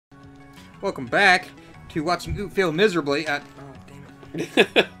Welcome back to watching Oot fail miserably at... Oh, damn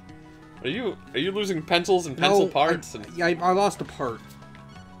it. Are you losing pencils and pencil parts? Yeah, I lost a part.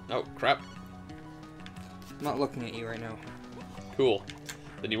 Oh, crap. I'm not looking at you right now. Cool.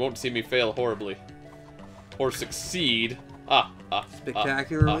 Then you won't see me fail horribly. Or succeed.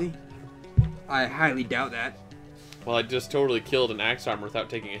 Spectacularly? I highly doubt that. Well, I just totally killed an axe armor without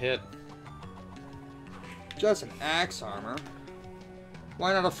taking a hit. Just an axe armor?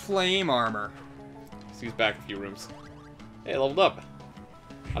 Why not a flame armor? He's back a few rooms. Hey, leveled up.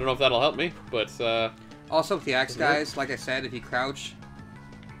 I don't know if that'll help me, but Also with the axe guys, like I said, if you crouch...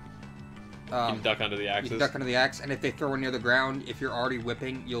 you can duck under the axes. You can duck under the axe, and if they throw one near the ground, if you're already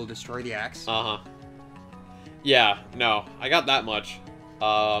whipping, you'll destroy the axe. Uh-huh. Yeah, no. I got that much.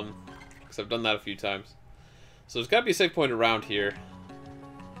 Because I've done that a few times. So there's gotta be a safe point around here.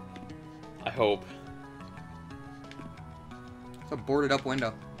 I hope. It's a boarded up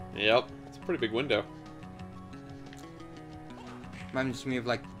window. Yep. It's a pretty big window. Reminds me of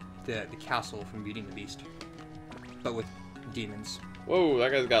like the castle from Beauty and the Beast. But with demons. Whoa,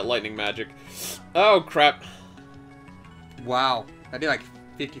 that guy's got lightning magic. Oh, crap. Wow. I did like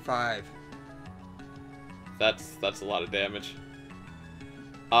 55. That's a lot of damage.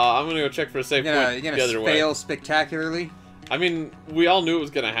 I'm gonna go check for a safe point you're the other gonna way. fail spectacularly? I mean, we all knew it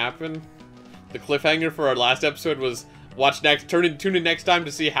was gonna happen. The cliffhanger for our last episode was tune in next time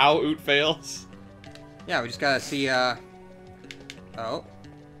to see how Oot fails. Yeah, we just gotta see, Oh.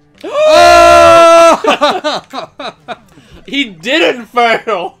 He didn't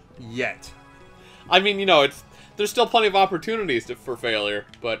fail! Yet. I mean, you know, there's still plenty of opportunities for failure,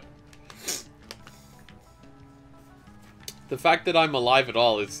 but the fact that I'm alive at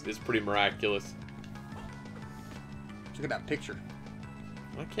all is pretty miraculous. Look at that picture.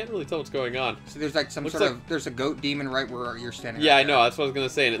 I can't really tell what's going on. So there's like there's a goat demon right where you're standing. Yeah, right I know. there. That's what I was gonna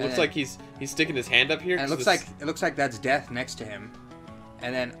say. And it looks like he's sticking his hand up here. And it looks like that's death next to him.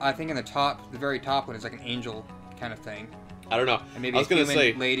 And then I think in the very top one is like an angel kind of thing. I don't know. And maybe I was gonna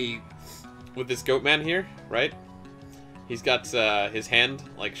say lady with this goat man here, right? He's got his hand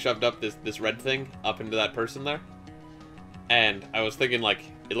like shoved up this red thing up into that person there. And I was thinking like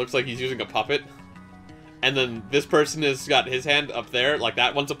it looks like he's using a puppet. And then this person has got his hand up there, like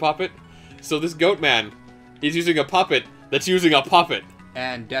that one's a puppet. So this goat man, he's using a puppet that's using a puppet.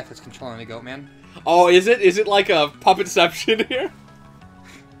 And death is controlling the goat man. Oh, is it? Is it like a puppetception here?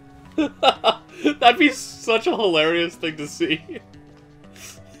 That'd be such a hilarious thing to see.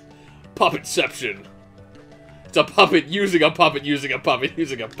 Puppetception. It's a puppet using a puppet using a puppet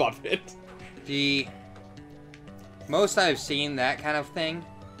using a puppet. The most I've seen that kind of thing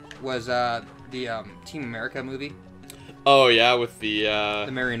was the Team America movie. Oh yeah, with the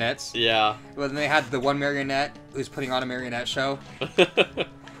marionettes. Yeah. Well, then they had the one marionette who's putting on a marionette show.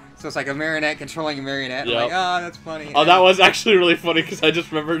 So it's like a marionette controlling a marionette. Yep. I'm like, oh, that's funny. Oh, that was actually really funny because I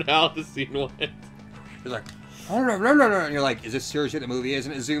just remembered how the scene went. It's like, and you're like, is this seriously what the movie is?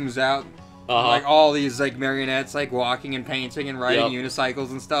 And it zooms out, like all these like marionettes like walking and painting and riding unicycles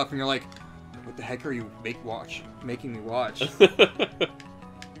and stuff, and you're like, what the heck are you making me watch?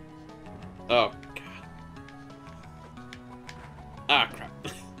 Oh, God. Ah, crap.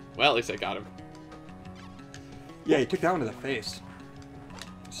 Well, at least I got him. Yeah, you took that one to the face.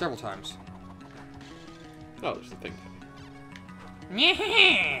 Several times. Oh, there's the thing.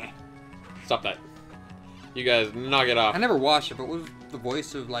 Stop that. You guys, knock it off. I never watched it, but what was the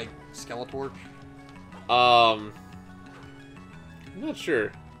voice of, like, Skeletor? I'm not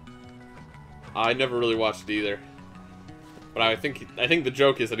sure. I never really watched it either. But I think the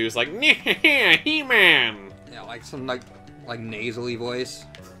joke is that he was like, He-Man! Yeah, like some, like nasally voice.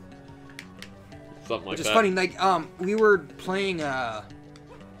 Something like that. Which is funny, like, we were playing,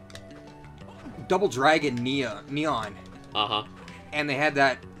 Double Dragon Neon. Uh-huh. And they had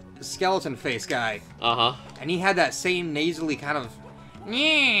that skeleton face guy. Uh-huh. And he had that same nasally kind of... Did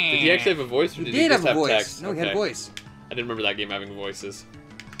he actually have a voice, or did he just have a voice. text? No, he had a voice. I didn't remember that game having voices.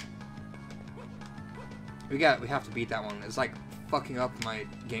 We have to beat that one. It's like fucking up my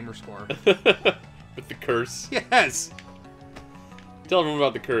gamer score. With the curse. Yes! Tell everyone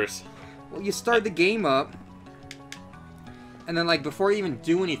about the curse. Well, you start the game up, and then, like, before you even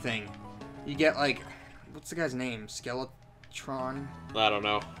do anything, you get, like, what's the guy's name? Skeletron? I don't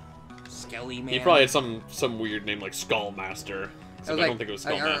know. Skelly Man? He probably had some weird name like Skullmaster. I don't think it was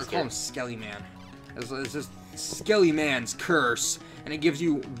Skullmaster. I call him Skelly Man. It's just Skelly Man's curse, and it gives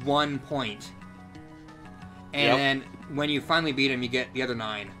you 1 point. And then when you finally beat him, you get the other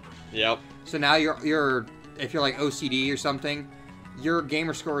 9. Yep. So now you're if you're like OCD or something, your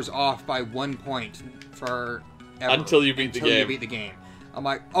gamer score is off by 1 point for until you beat the game. I'm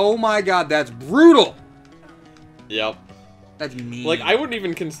like, oh my god, that's brutal. Yep. That's mean. Like, I wouldn't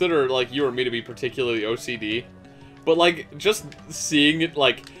even consider, like, you or me to be particularly OCD. But, like, just seeing it,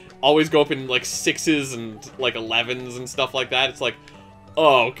 like, always go up in, like, 6s and, like, 11s and stuff like that, it's like,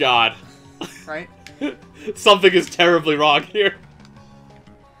 oh, God. Right? Something is terribly wrong here.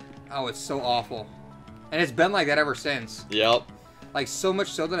 Oh, it's so awful. And it's been like that ever since. Yep. Like, so much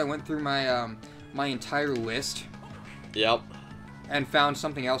so that I went through my, my entire list. Yep. And found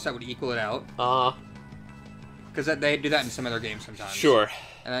something else that would equal it out. Because they do that in some other games sometimes. Sure.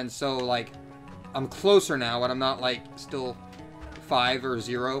 And then so, like, I'm closer now, but I'm not, like, still 5 or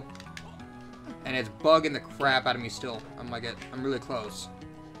 0. And it's bugging the crap out of me still. I'm really close.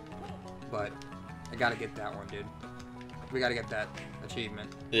 But I gotta get that one, dude. We gotta get that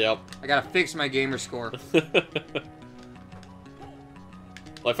achievement. Yep. I gotta fix my gamer score. Well,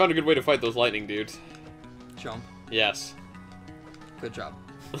 I found a good way to fight those lightning dudes. Jump. Yes. Good job.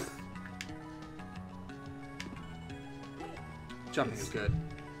 Jumping is good.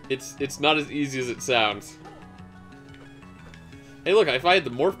 It's not as easy as it sounds. Hey, look, if I had the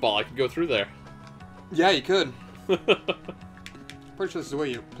morph ball, I could go through there. Yeah, you could. Pretty sure this is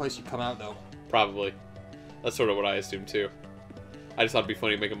the place you come out, though. Probably. That's sort of what I assumed, too. I just thought it'd be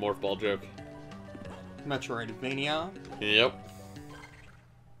funny to make a morph ball joke. Metroidvania. Yep.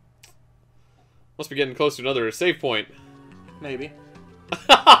 Must be getting close to another save point. Maybe.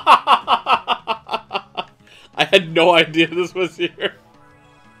 I had no idea this was here.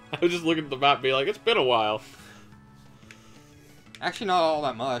 I was just looking at the map and being like, it's been a while. Actually, not all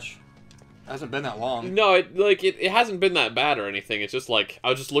that much. It hasn't been that long. No, it hasn't been that bad or anything. It's just like, I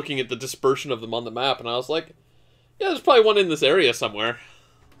was just looking at the dispersion of them on the map, and I was like, yeah, there's probably one in this area somewhere.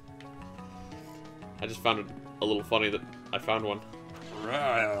 I just found it a little funny that I found one.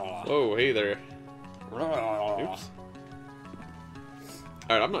 Whoa, hey there. Oops.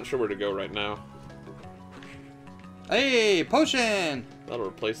 Alright, I'm not sure where to go right now. Hey, potion! That'll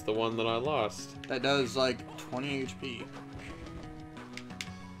replace the one that I lost. That does, like, 20 HP.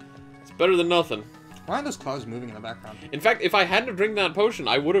 It's better than nothing. Why are those clouds moving in the background? In fact, if I hadn't drank that potion,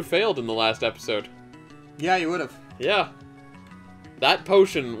 I would have failed in the last episode. Yeah, you would have. Yeah. That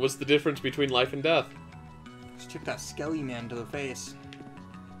potion was the difference between life and death. Just took that skelly man to the face.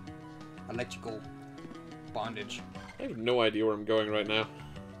 Electrical bondage. I have no idea where I'm going right now.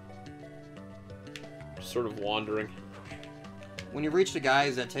 Just sort of wandering. When you reach the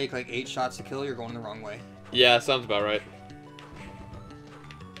guys that take like 8 shots to kill, you're going the wrong way. Yeah, sounds about right.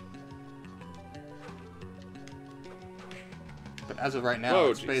 But as of right now, Whoa,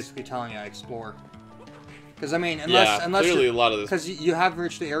 it's geez. basically telling you to explore. Because I mean, Yeah, unless clearly a lot of this. because you have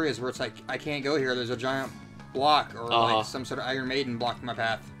reached the areas where it's like I can't go here. There's a giant block or like some sort of Iron Maiden blocking my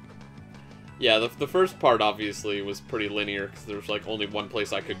path. Yeah, the first part obviously was pretty linear because there was like only one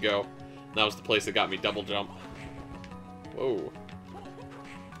place I could go. And that was the place that got me double jump. Whoa.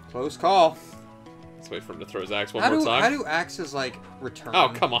 Close call. Let's wait for him to throw his axe one more time. How do axes like return? Oh,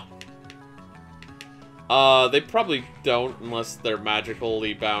 come on. They probably don't unless they're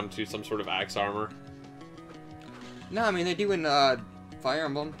magically bound to some sort of axe armor. No, I mean they do in Fire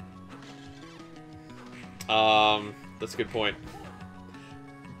Emblem. That's a good point.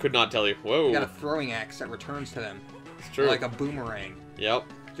 Could not tell you. Whoa. You got a throwing axe that returns to them. It's true. Like a boomerang. Yep.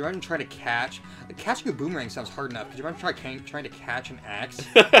 Do you imagine trying to catch? Catching a boomerang sounds hard enough. Could you imagine trying to catch an axe?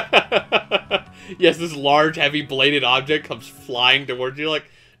 Yes, this large, heavy bladed object comes flying towards you. Like,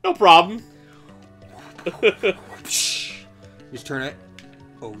 no problem. Just turn it.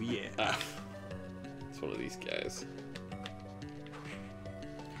 Oh yeah. It's one of these guys.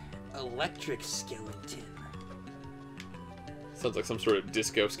 Electric skeleton. Sounds like some sort of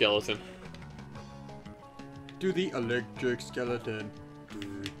disco skeleton. Do the electric skeleton.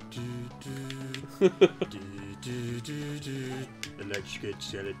 Electric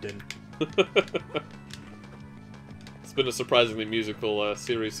skeleton. It's been a surprisingly musical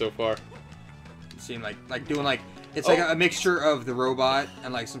series so far. It seemed like doing like it's like a mixture of the robot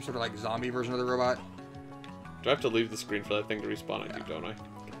and like some sort of like zombie version of the robot. Do I have to leave the screen for that thing to respawn? I do, don't I?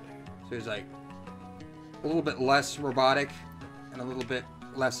 So it's like a little bit less robotic and a little bit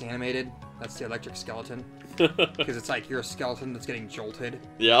less animated. That's the electric skeleton. Because it's like you're a skeleton that's getting jolted.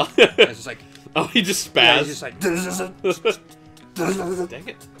 Yeah. And it's just like... Oh, he just spazzed. Yeah, he's just like... Dang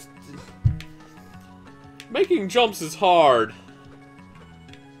it. Making jumps is hard.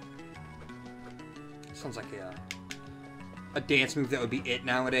 Sounds like a dance move that would be it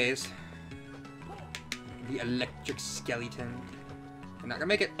nowadays. The electric skeleton. You're not gonna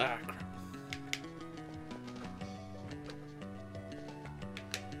make it. Ah, crap.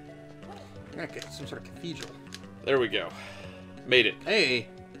 I'm gonna get some sort of cathedral. There we go. Made it. Hey.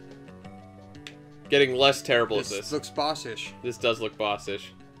 Getting less terrible at this. This looks bossish. This does look bossish.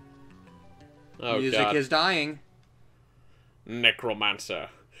 Oh, Music God. is dying. Necromancer.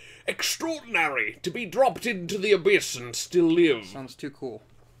 Extraordinary to be dropped into the abyss and still live. Sounds too cool.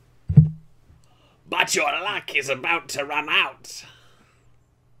 But your luck is about to run out.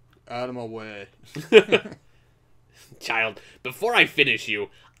 Out of my way. Child, before I finish you,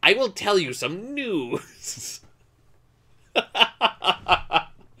 I will tell you some news.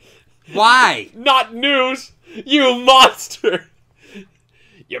 Why? Not news, you monster!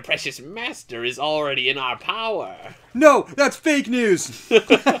 Your precious master is already in our power. No, that's fake news.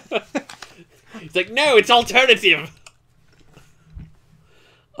 It's like, no, it's alternative.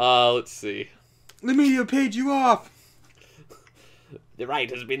 Let's see. The media paid you off. The rite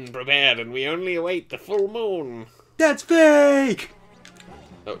has been prepared, and we only await the full moon. That's fake.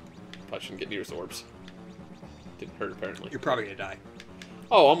 Oh, probably shouldn't get near his orbs. Didn't hurt, apparently. You're probably gonna die.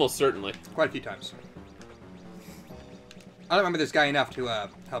 Oh, almost certainly. Quite a few times. I don't remember this guy enough to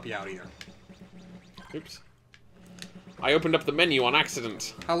help you out either. Oops. I opened up the menu on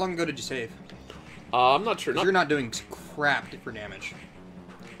accident. How long ago did you save? I'm not sure. You're not doing crap for damage.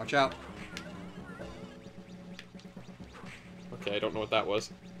 Watch out. Okay, I don't know what that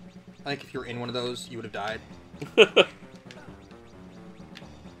was. I think if you were in one of those, you would have died.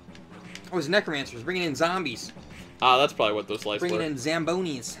 Oh, it's necromancers bringing in zombies. That's probably what those lights Bringing were. in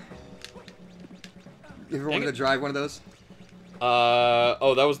Zambonis. You ever Dang wanted it. to drive one of those?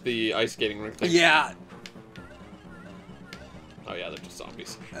 Oh, that was the ice skating rink thing. Yeah, Oh yeah, they're just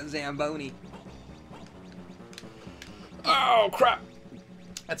zombies. a Zamboni. Oh, crap!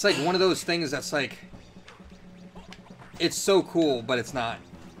 That's like one of those things that's like... It's so cool, but it's not.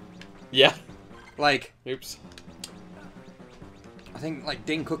 Yeah. Like, Oops. I think like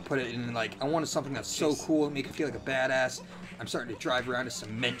Dane Cook put it in like, I wanted something that's so cool, make you feel like a badass. I'm starting to drive around a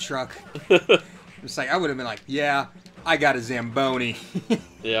cement truck. It's like, I would have been like, yeah, I got a Zamboni.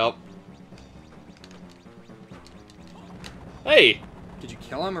 Yep. Hey! Did you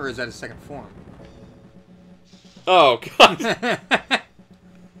kill him, or is that his second form? Oh, God.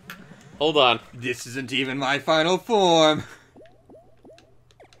 Hold on. This isn't even my final form.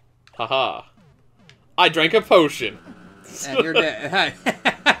 Haha. I drank a potion. And you're dead.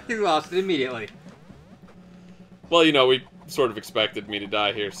 You lost it immediately. Well, you know, we sort of expected me to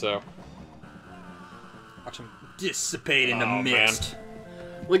die here, so... Watch him dissipate in the Oh, mist. man.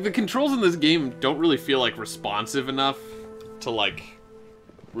 Like, the controls in this game don't really feel, like, responsive enough to, like,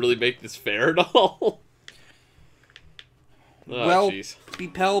 really make this fair at all. Oh, Well, jeez. be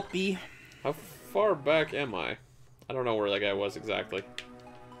pelpy. How far back am I? I don't know where that guy was exactly.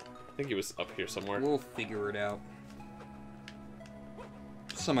 I think he was up here somewhere. We'll figure it out.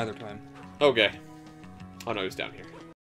 Some other time. Okay. Oh no, he's down here.